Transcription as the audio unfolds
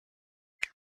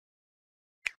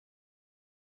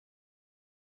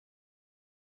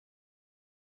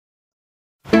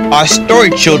Our story,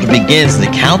 children, begins in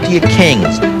the County of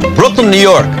Kings, Brooklyn, New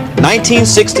York,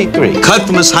 1963. Cut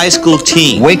from his high school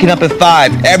team. Waking up at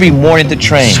 5 every morning to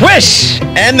train. Swish!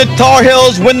 And the Tar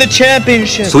Heels win the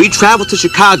championship. So he traveled to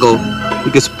Chicago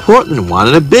because Portland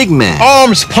wanted a big man.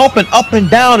 Arms pumping up and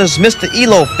down as Mr.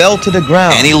 Elo fell to the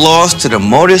ground. And he lost to the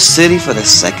Motor City for the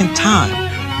second time.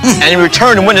 And he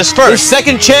returned to win his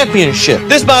second championship.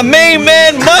 This is my main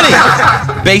man,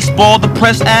 Money. Baseball, the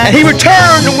press asked. And he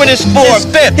returned to win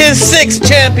his sixth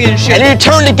championship. And he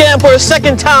returned again for a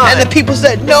second time. And the people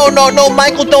said, no,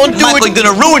 Michael, don't do it. Michael, you're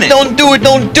gonna ruin it. Don't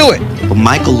do it. But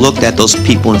Michael looked at those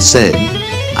people and said,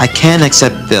 I can't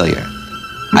accept failure.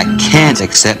 I can't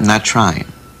accept not trying.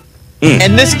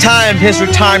 And this time, his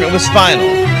retirement was final.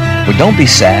 But don't be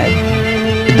sad.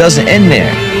 It doesn't end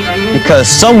there. Because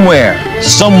somewhere,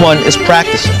 someone is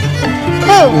practicing.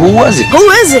 Who was it? Who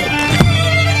is it?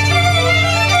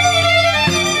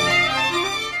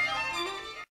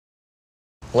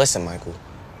 Listen, Michael,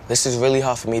 this is really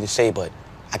hard for me to say, but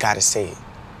I gotta say it.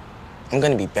 I'm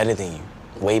gonna be better than you,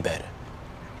 way better.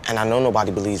 And I know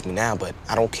nobody believes me now, but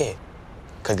I don't care,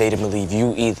 because they didn't believe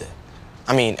you either.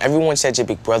 I mean, everyone said your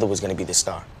big brother was gonna be the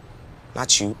star.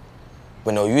 Not you.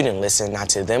 But no, you didn't listen, not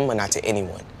to them or not to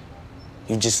anyone.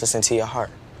 You just listen to your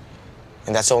heart.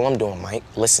 And that's all I'm doing, Mike,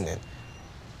 listening.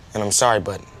 And I'm sorry,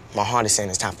 but my heart is saying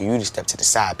it's time for you to step to the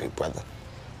side, big brother.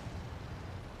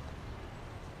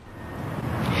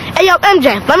 Hey, yo,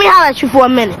 MJ, let me holler at you for a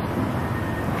minute.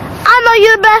 I know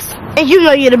you're the best, and you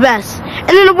know you're the best.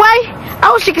 And in a way,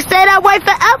 I wish it could stay that way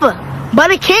forever.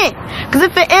 But it can't, because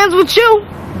if it ends with you,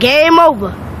 game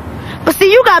over. But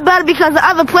see, you got better because of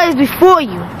other players before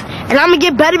you. And I'm going to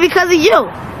get better because of you.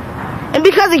 And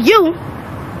because of you,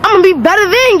 I'm going to be better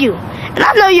than you. And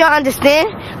I know you'll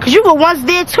understand, because you were once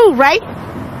there too, right?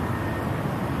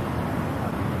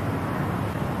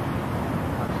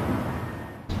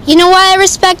 You know why I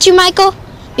respect you, Michael?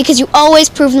 Because you always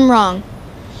prove them wrong.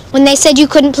 When they said you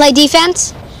couldn't play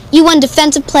defense, you won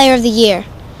Defensive Player of the Year.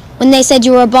 When they said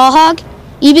you were a ball hog,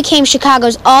 you became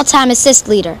Chicago's all-time assist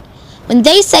leader. When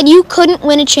they said you couldn't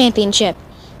win a championship,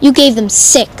 you gave them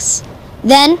 6.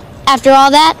 Then, after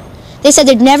all that, they said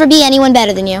there'd never be anyone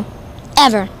better than you.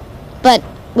 Ever. But,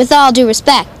 with all due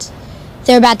respect,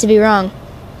 they're about to be wrong.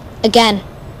 Again.